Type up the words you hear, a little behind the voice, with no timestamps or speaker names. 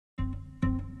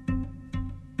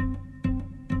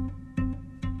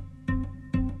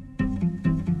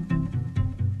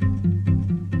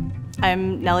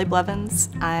I'm Nelle Blevins.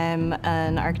 I'm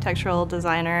an architectural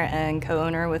designer and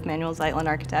co-owner with Manuel Zeitlin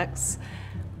Architects.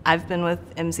 I've been with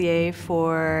MZA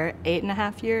for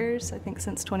 8.5 years, I think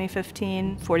since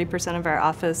 2015. 40% of our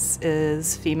office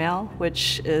is female,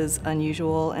 which is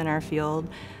unusual in our field.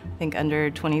 I think under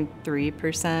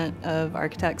 23% of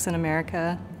architects in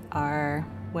America are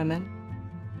women.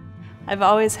 I've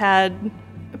always had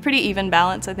a pretty even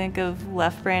balance, I think, of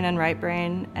left brain and right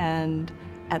brain, and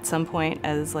at some point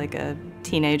as like a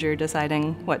teenager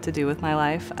deciding what to do with my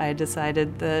life, I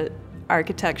decided that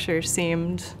architecture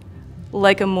seemed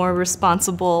like a more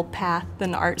responsible path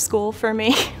than art school for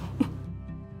me.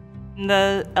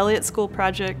 The Elliott School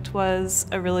project was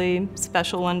a really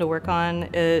special one to work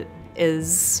on. It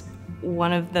is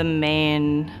one of the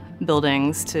main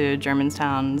buildings to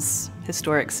Germantown's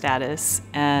historic status,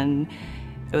 and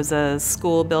it was a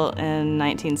school built in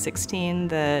 1916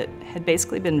 that had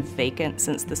basically been vacant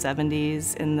since the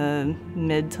 70s. In the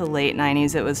mid to late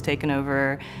 90s, it was taken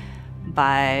over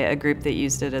by a group that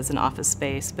used it as an office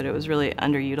space, but it was really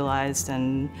underutilized,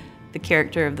 and the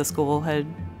character of the school had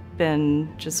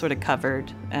been just sort of covered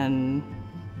and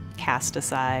cast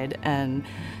aside. And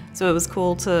so it was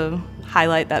cool to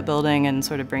highlight that building and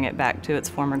sort of bring it back to its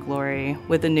former glory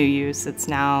with a new use. It's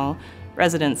now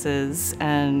residences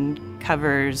and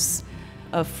covers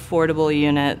affordable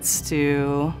units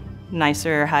to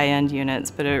nicer high-end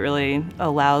units, but it really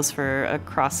allows for a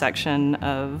cross-section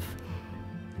of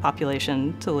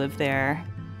population to live there.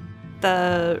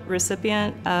 The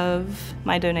recipient of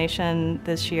my donation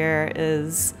this year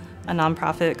is a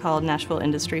nonprofit called Nashville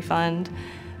Industry Fund.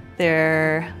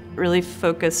 They're really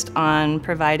focused on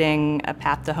providing a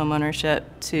path to homeownership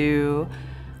to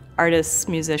artists,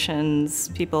 musicians,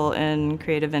 people in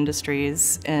creative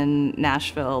industries in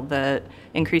Nashville that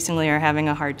increasingly are having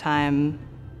a hard time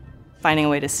finding a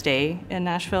way to stay in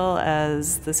Nashville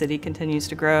as the city continues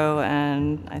to grow,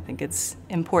 and I think it's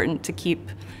important to keep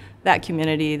that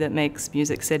community that makes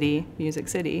Music City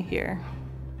here.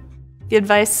 The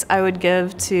advice I would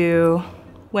give to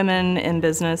women in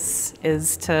business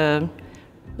is to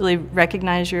really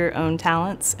recognize your own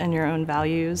talents and your own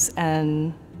values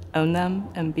and own them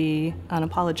and be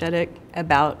unapologetic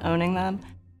about owning them.